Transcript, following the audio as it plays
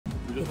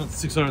We just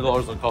spent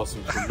 $600 on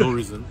costumes for no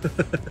reason.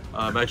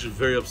 I'm actually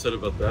very upset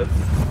about that.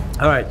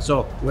 All right,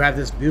 so we have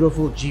this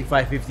beautiful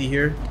G550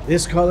 here.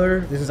 This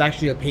color, this is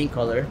actually a paint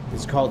color.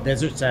 It's called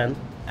Desert Sand.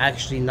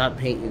 Actually not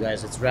paint, you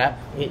guys, it's wrap.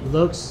 It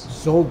looks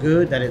so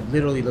good that it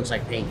literally looks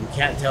like paint. You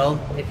can't tell.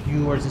 If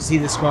you were to see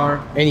this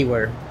car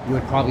anywhere, you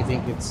would probably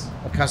think it's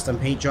a custom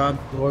paint job.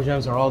 The door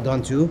jambs are all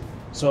done too.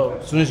 So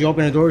as soon as you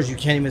open the doors, you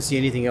can't even see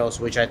anything else,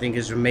 which I think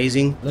is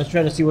amazing. Let's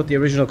try to see what the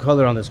original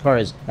color on this car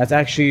is. That's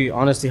actually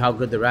honestly how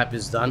good the wrap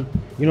is done.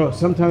 You know,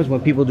 sometimes when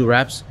people do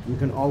wraps, you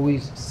can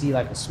always see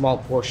like a small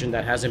portion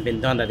that hasn't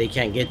been done that they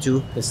can't get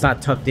to. It's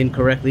not tucked in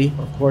correctly.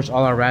 Of course,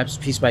 all our wraps,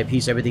 piece by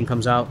piece, everything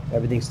comes out.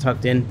 Everything's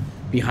tucked in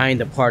behind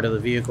the part of the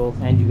vehicle.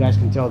 And you guys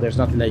can tell there's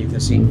nothing that you can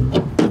see.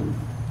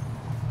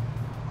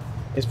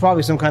 It's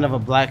probably some kind of a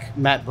black,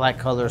 matte black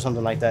color or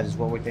something like that is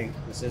what we think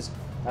this is.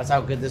 That's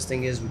how good this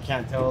thing is. We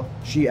can't tell.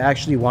 She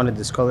actually wanted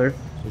this color,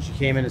 so she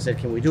came in and said,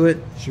 can we do it?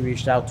 She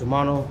reached out to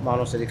Mono.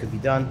 Mono said it could be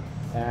done,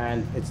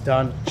 and it's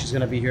done. She's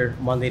gonna be here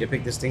Monday to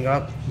pick this thing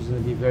up. She's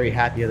gonna be very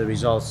happy of the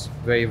results.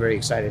 Very, very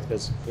excited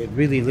because it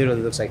really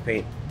literally looks like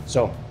paint.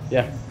 So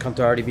yeah, come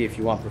to RDB if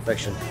you want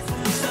perfection.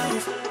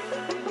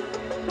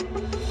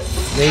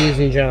 Ladies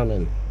and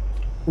gentlemen,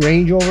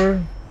 Range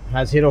Rover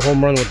has hit a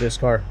home run with this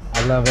car.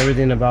 I love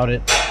everything about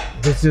it.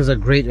 This is a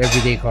great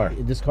everyday car.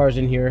 This car is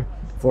in here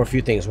for a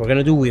few things. We're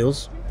gonna do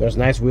wheels. There's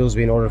nice wheels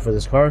being ordered for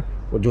this car.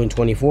 We're doing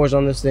 24s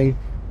on this thing.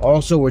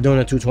 Also, we're doing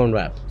a two-tone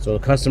wrap. So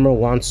the customer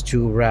wants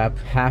to wrap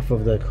half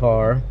of the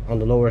car on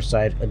the lower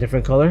side a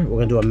different color. We're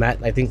gonna do a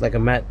matte, I think like a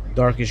matte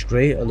darkish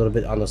gray, a little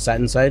bit on the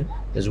satin side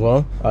as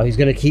well. He's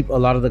gonna keep a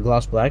lot of the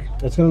gloss black.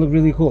 It's gonna look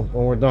really cool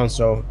when we're done.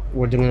 So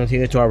we're gonna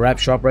take it to our wrap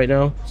shop right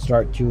now,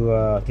 start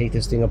to take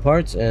this thing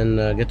apart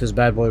and get this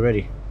bad boy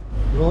ready.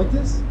 You don't like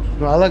this?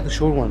 No, I like the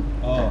short one.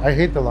 Oh. I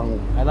hate the long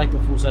one. I like the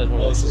full-size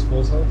one. Oh, this is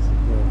full size?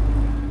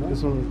 Yeah.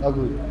 This one is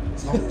ugly.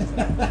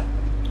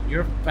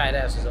 Your fat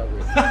ass is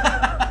ugly.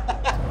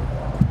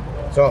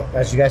 So,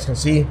 as you guys can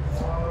see,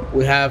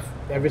 we have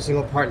every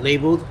single part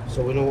labeled,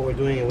 so we know what we're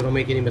doing and we don't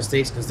make any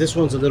mistakes, because this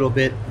one's a little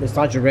bit, it's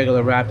not your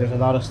regular wrap. There's a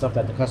lot of stuff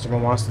that the customer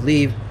wants to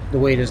leave the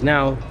way it is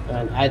now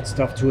and add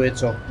stuff to it.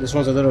 So this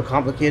one's a little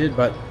complicated,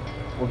 but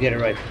we'll get it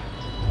right.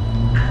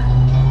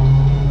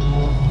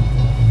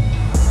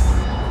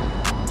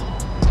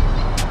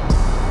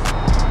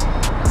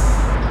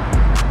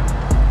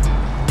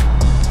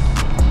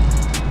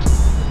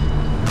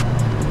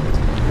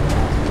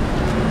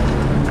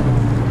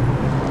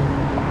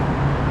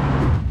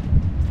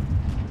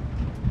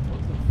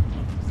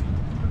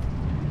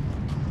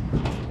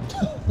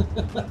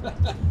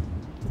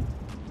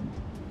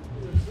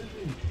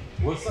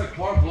 What's that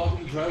car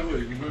blocking the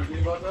driveway? You remember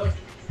anything about that?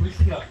 Which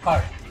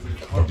car?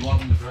 There's a car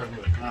blocking the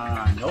driveway.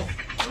 Nope.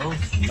 No?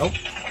 Nope.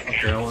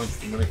 Okay,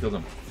 I'm gonna kill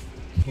them.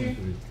 Are you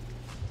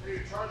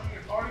charging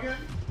your car again?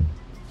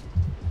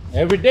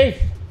 Every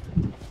day.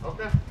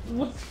 Okay.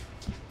 What?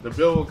 The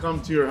bill will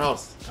come to your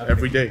house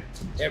every day.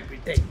 Every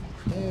day.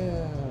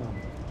 Yeah.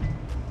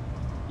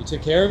 You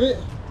took care of it?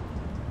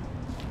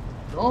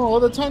 Oh, all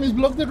the time he's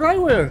blocked the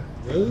driveway.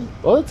 Really?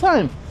 All the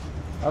time.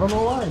 I don't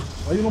know why.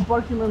 Why you don't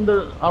park him in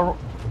the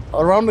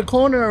around the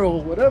corner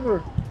or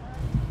whatever?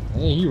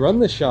 Hey, you run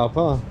this shop,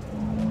 huh?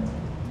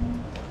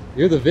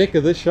 You're the Vic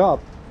of this shop.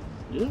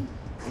 Yeah. You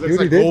Looks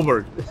like did?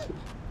 Goldberg.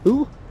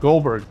 Who?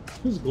 Goldberg.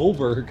 Who's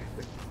Goldberg?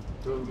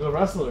 The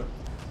wrestler.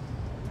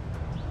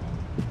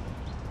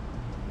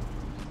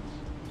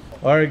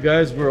 All right,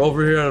 guys, we're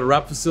over here at a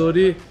wrap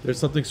facility. There's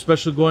something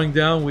special going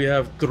down. We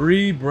have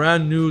 3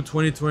 brand new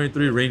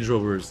 2023 Range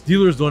Rovers.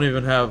 Dealers don't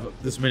even have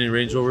this many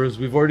Range Rovers.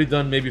 We've already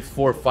done maybe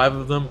 4 or 5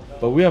 of them,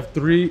 but we have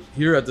 3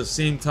 here at the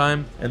same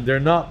time, and they're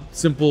not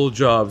simple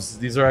jobs.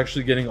 These are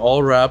actually getting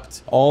all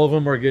wrapped. All of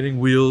them are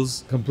getting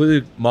wheels,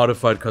 completely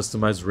modified,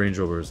 customized Range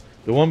Rovers.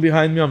 The one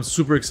behind me I'm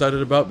super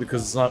excited about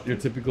because it's not your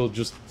typical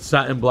just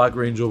satin black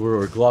Range Rover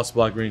or gloss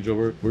black Range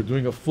Rover. We're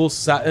doing a full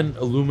satin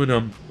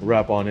aluminum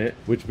wrap on it,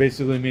 which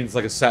basically means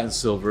like a satin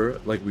silver,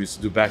 like we used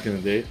to do back in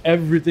the day.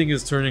 Everything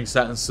is turning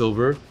satin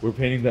silver. We're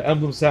painting the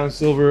emblem satin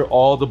silver.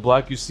 All the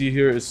black you see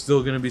here is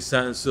still gonna be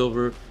satin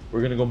silver.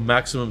 We're gonna go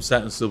maximum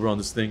satin silver on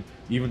this thing.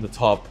 Even the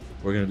top,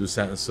 we're gonna do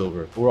satin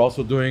silver. We're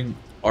also doing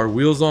our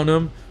wheels on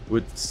them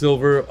with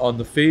silver on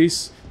the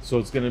face. So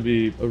it's going to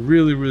be a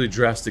really, really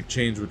drastic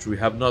change, which we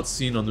have not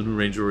seen on the new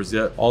Range Rovers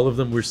yet. All of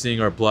them we're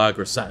seeing are black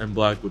or satin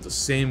black with the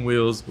same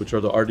wheels, which are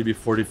the RDB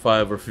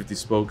 45 or 50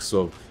 spokes,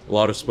 so a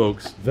lot of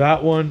spokes.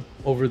 That one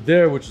over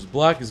there, which is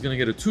black, is going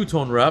to get a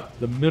 2-tone wrap.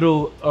 The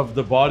middle of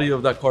the body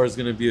of that car is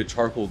going to be a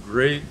charcoal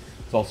gray.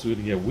 It's also going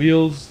to get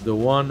wheels. The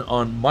one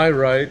on my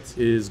right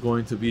is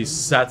going to be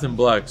satin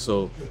black.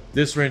 So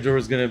this Range Rover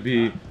is going to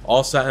be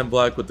all satin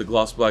black with the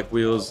gloss black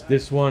wheels.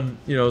 This one,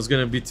 you know, is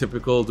going to be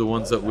typical. The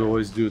ones that we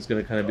always do, it's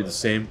going to kind of be the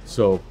same.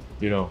 So,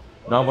 you know,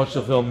 not much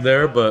to film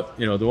there, but,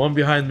 you know, the one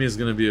behind me is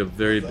going to be a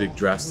very big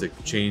drastic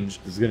change.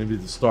 It's going to be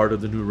the start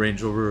of the new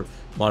Range Rover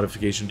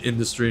modification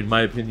industry, in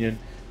my opinion.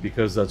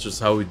 because that's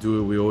just how we do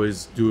it. We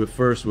always do it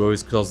first. We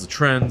always cause the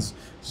trends.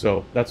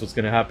 So that's what's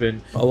going to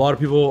happen. A lot of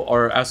people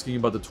are asking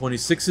about the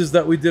 26s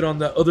that we did on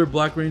that other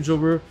black Range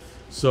Rover.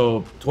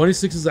 So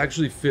 26s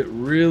actually fit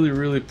really,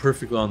 really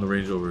perfectly on the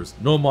Range Rovers.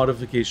 No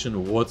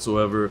modification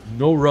whatsoever,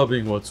 no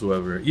rubbing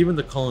whatsoever. Even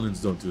the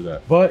Cullinans don't do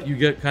that. But you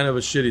get kind of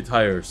a shitty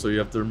tire, so you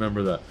have to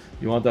remember that.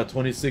 You want that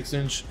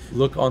 26-inch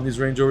look on these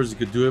Range Rovers, you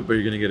could do it, but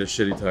you're gonna get a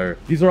shitty tire.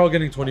 These are all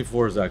getting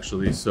 24s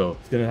actually, so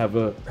it's gonna have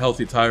a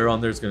healthy tire on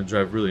there. It's gonna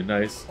drive really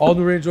nice. All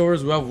new Range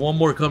Rovers, we have one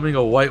more coming,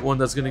 a white one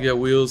that's gonna get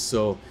wheels,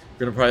 so we're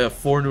gonna probably have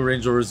 4 new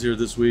Range Rovers here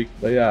this week.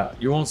 But yeah,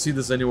 you won't see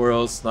this anywhere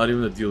else, not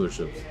even the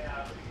dealerships.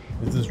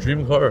 It's his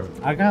dream car.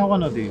 I got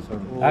one of these.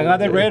 I got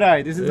the red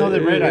eye. This is not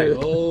the red eye.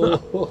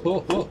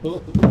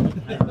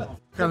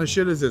 What kind of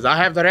shit is this? I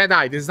have the red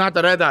eye. This is not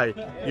the red eye.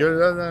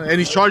 And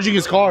he's charging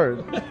his car.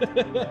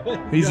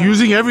 He's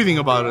using everything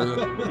about it.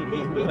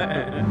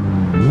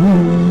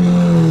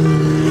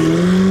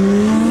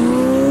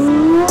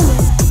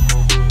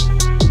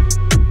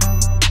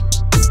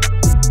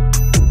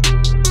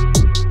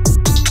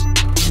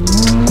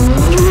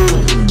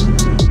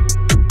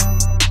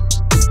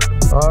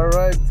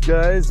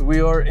 Guys,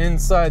 we are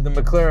inside the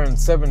McLaren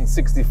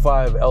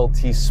 765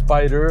 LT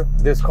Spider.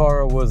 This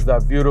car was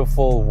that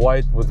beautiful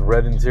white with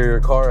red interior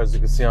car. As you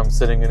can see, I'm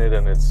sitting in it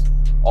and it's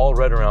all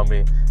red around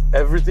me.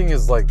 Everything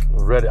is like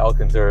red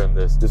Alcantara in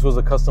this. This was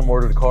a custom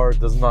ordered car. It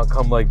does not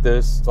come like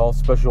this. It's all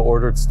special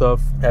ordered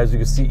stuff. As you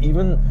can see,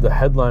 even the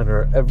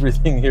headliner,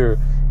 everything here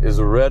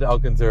is red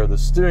Alcantara. The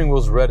steering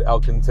wheel's red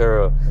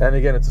Alcantara. And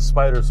again, it's a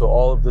Spider, so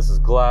all of this is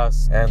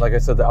glass. And like I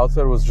said, the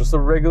outside was just a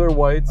regular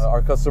white.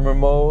 Our customer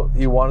Mo,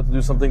 he wanted to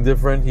do something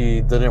different.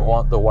 He didn't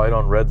want the white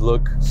on red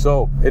look.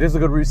 So it is a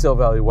good resale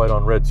value, white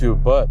on red too,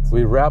 but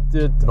we wrapped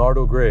it.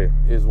 Nardo Grey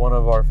is one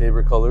of our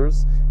favorite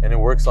colors and it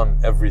works on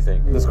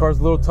everything. This car's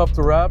a little tough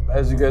to wrap.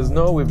 As you guys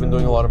know, we've been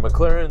doing a lot of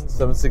McLaren,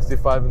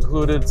 765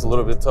 included. It's a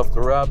little bit tough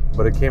to wrap,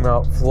 but it came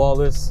out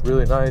flawless,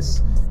 really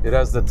nice. It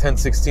has the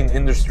 1016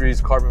 Industries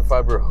carbon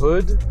fiber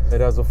hood.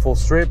 It has a full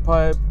straight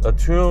pipe, a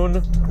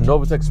tune,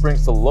 Novitec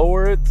springs to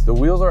lower it. The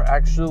wheels are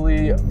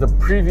actually the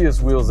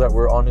previous wheels that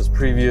were on his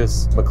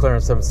previous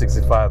McLaren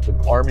 765,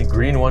 the army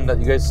green one that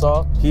you guys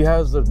saw. He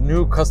has a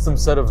new custom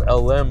set of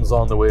LMs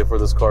on the way for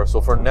this car.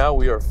 So for now,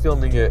 we are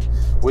filming it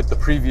with the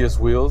previous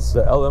wheels.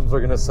 The LMs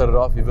are gonna set it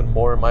off even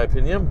more in my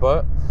opinion,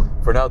 but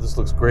for now, this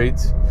looks great.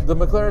 The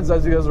McLarens,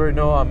 as you guys already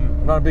know,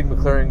 I'm not a big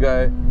McLaren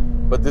guy,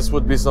 but this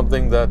would be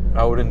something that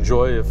I would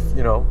enjoy if,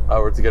 you know, I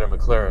were to get a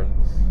McLaren.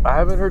 I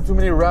haven't heard too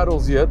many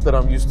rattles yet that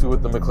I'm used to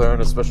with the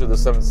McLaren, especially the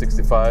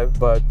 765,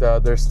 but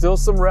there's still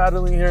some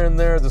rattling here and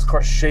there. This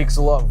car shakes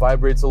a lot,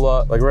 vibrates a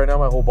lot. Like right now,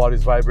 my whole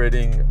body's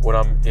vibrating when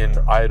I'm in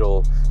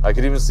idle. I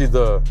could even see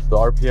the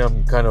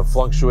RPM kind of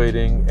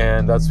fluctuating,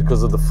 and that's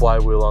because of the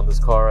flywheel on this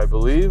car, I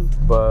believe.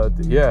 But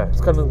yeah,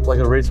 it's kind of like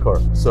a race car.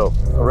 So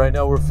right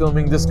now we're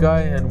filming this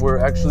guy, and we're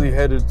actually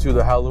headed to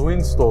the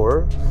Halloween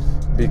store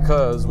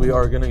because we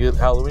are gonna get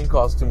Halloween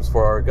costumes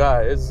for our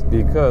guys,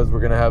 because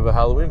we're gonna have a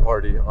Halloween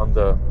party on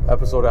the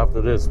episode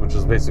after this, which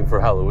is basically for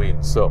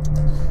Halloween. So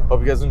hope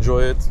you guys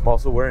enjoy it. I'm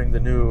also wearing the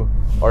new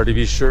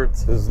RDV shirt.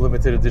 This is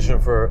limited edition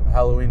for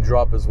Halloween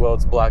drop as well.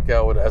 It's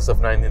blackout with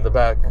SF90 in the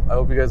back. I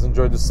hope you guys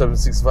enjoyed the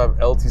 765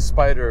 LT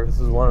Spider. This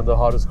is one of the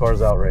hottest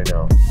cars out right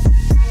now.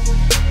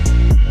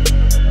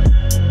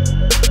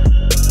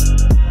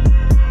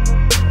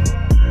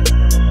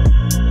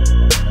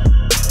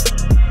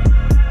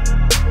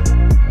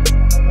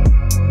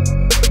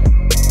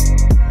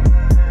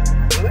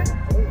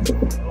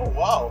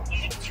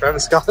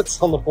 Travis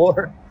Scott's on the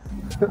floor.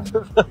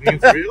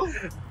 It's real?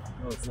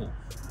 No, it's not.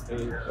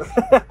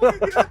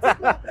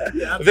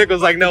 Vic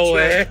was like, no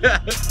way. I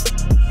just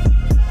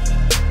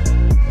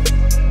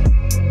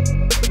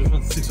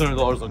spent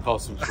 $600 on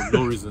costumes for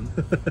no reason.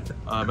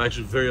 I'm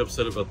actually very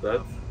upset about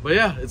that. But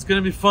yeah, it's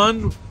gonna be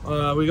fun.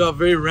 We got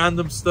very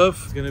random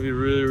stuff. It's gonna be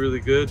really,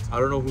 really good. I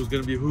don't know who's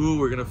gonna be who.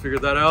 We're gonna figure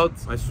that out.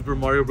 My Super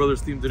Mario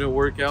Brothers theme didn't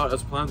work out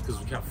as planned because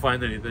we can't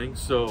find anything.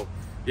 So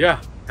yeah,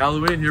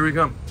 Halloween, here we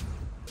come.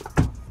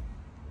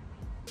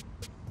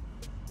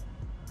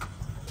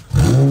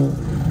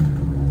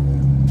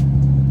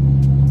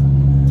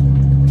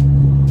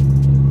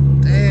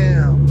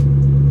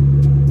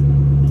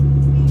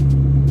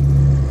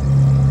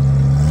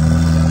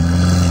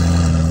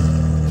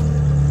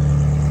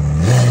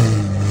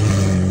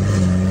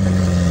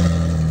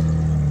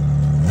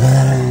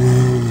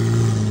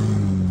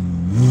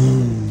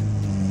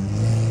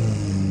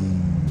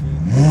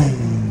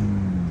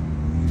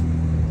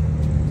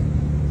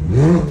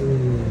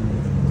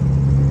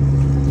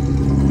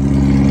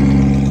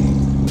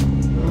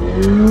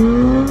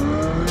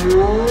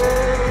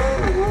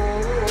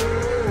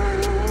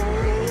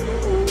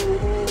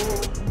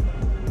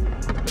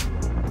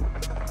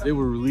 They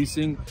were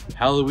releasing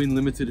Halloween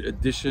limited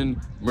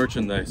edition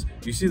merchandise.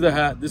 You see the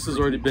hat, this has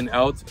already been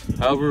out.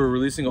 However, we're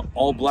releasing an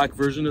all black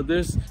version of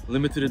this,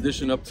 limited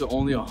edition up to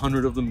only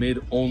 100 of them made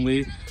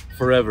only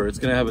forever. It's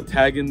gonna have a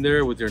tag in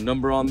there with your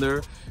number on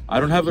there. I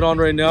don't have it on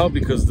right now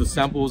because the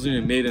sample wasn't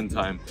even made in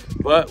time,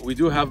 but we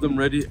do have them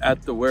ready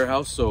at the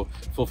warehouse, so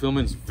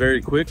fulfillment's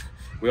very quick.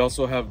 We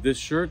also have this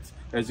shirt.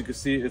 As you can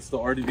see, it's the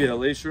RDV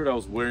LA shirt. I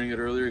was wearing it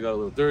earlier, got a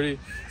little dirty.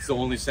 It's the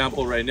only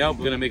sample right now.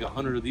 We're gonna make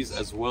 100 of these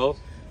as well.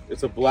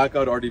 It's a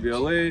blackout RDV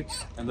LA,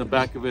 and the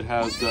back of it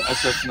has the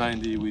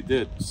SF90 we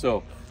did.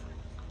 So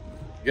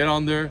get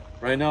on there.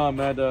 Right now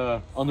I'm at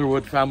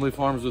Underwood Family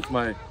Farms with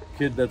my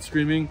kid that's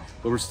screaming,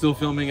 but we're still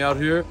filming out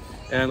here.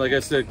 And like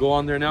I said, go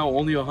on there now.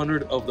 Only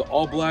 100 of the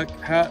all black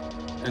hat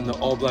and the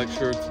all black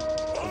shirt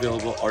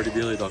available at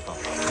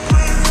rdvla.com.